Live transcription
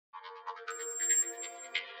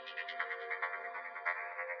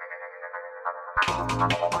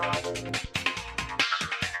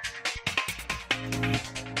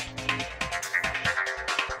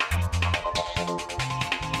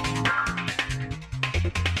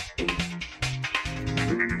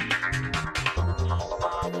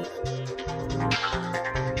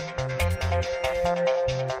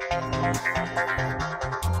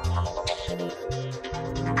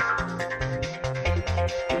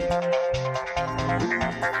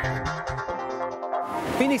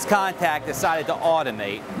Phoenix Contact decided to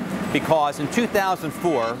automate because in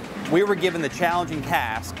 2004 we were given the challenging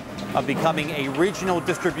task of becoming a regional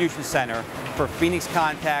distribution center for Phoenix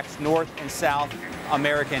Contact's North and South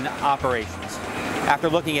American operations. After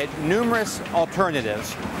looking at numerous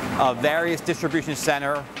alternatives of various distribution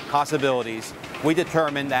center possibilities, we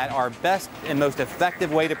determined that our best and most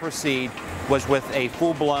effective way to proceed was with a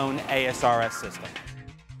full-blown ASRS system.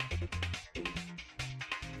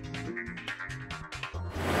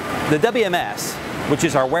 The WMS, which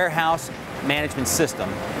is our warehouse management system,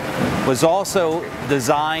 was also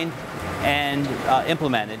designed and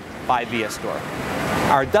implemented by viastore.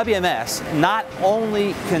 Our WMS not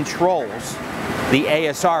only controls the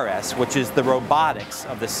ASRS, which is the robotics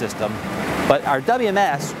of the system, but our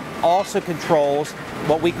WMS also controls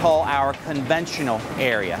what we call our conventional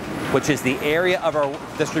area, which is the area of our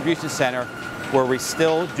distribution center where we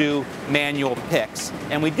still do manual picks.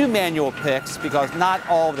 And we do manual picks because not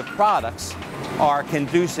all of the products are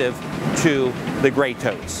conducive to the gray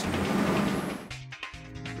totes.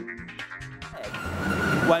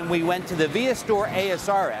 When we went to the viastore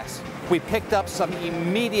ASRS, we picked up some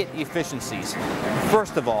immediate efficiencies.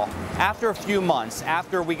 First of all, after a few months,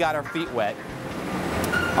 after we got our feet wet,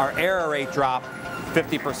 our error rate dropped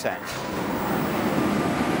 50%.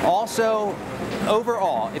 Also,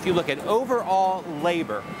 overall, if you look at overall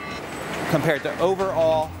labor compared to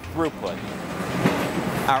overall throughput,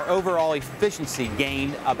 our overall efficiency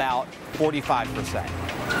gained about 45%.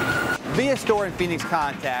 viastore and Phoenix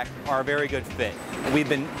Contact are a very good fit. We've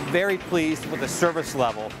been very pleased with the service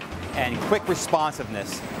level and quick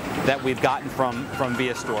responsiveness that we've gotten from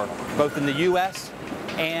viastore, both in the US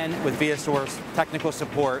and with viastore's technical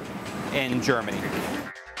support in Germany.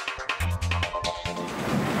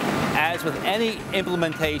 As with any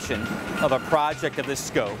implementation of a project of this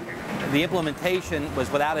scope, the implementation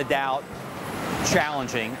was without a doubt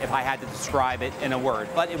challenging if I had to describe it in a word,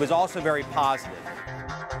 but it was also very positive.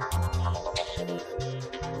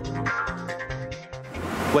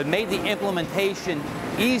 What made the implementation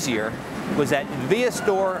easier was that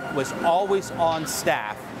viastore was always on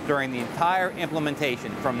staff during the entire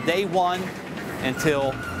implementation, from day one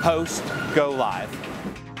until post go live.